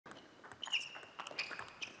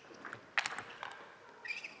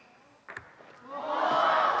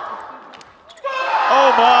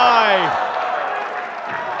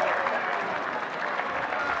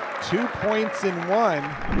points in one.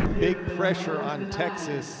 Big pressure on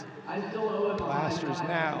Texas. Blasters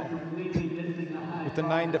now with a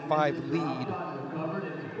 9-5 lead.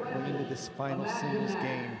 Going into this final singles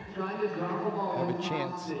game, have a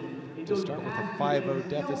chance to start with a 5-0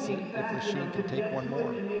 deficit if Lasheen can take one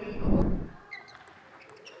more.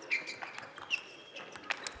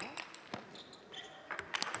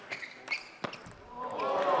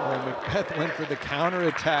 Mabeth went for the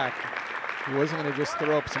counterattack. He wasn't going to just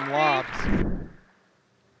throw up some lobs.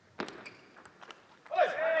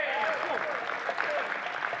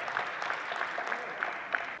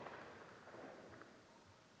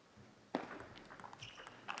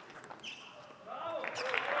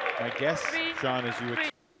 I guess, Sean, as you would.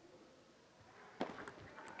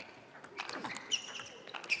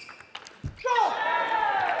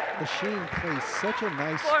 Lasheen plays such a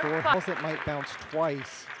nice four that might bounce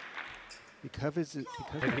twice because let's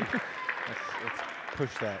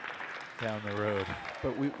push that down the road.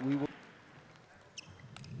 But we will.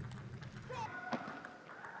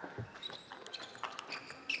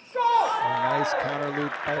 A nice counter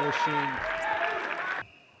loop by Lasheen.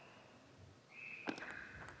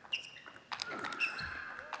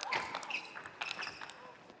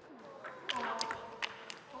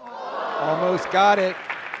 Almost got it.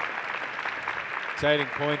 Exciting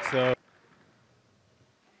points, though.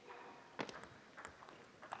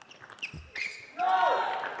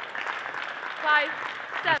 Five,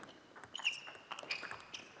 7.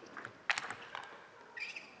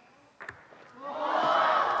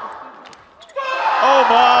 Oh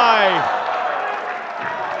my!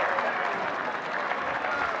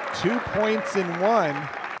 2 points in one.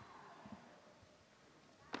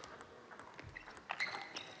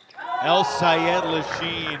 El-Sayed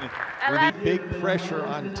Lasheen with big pressure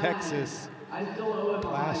on Texas.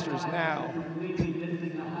 Blasters now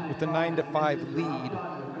with a 9-5 lead.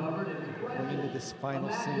 Going into this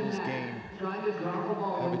final singles game,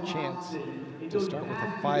 have a chance to start with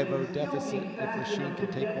a 5-0 deficit if Lasheen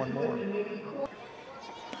can take one more.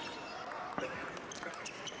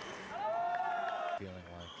 feeling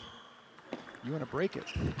like. You want to break it.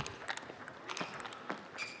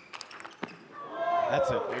 That's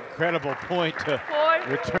an incredible point to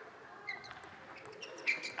return.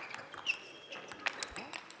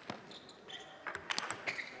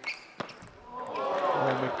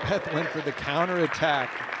 Mabeth went for the counterattack.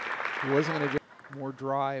 He wasn't going to get more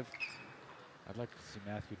drive. I'd like to see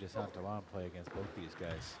Matthew DeSantalon play against both these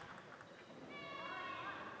guys.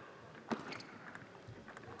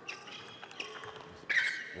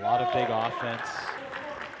 A lot of big offense.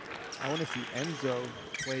 I want to see Enzo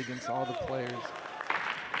play against all the players.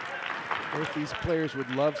 Both these players would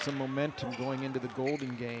love some momentum going into the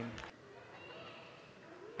Golden game.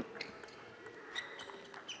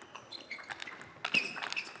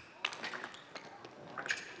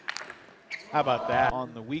 How about that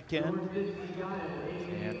on the weekend?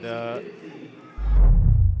 And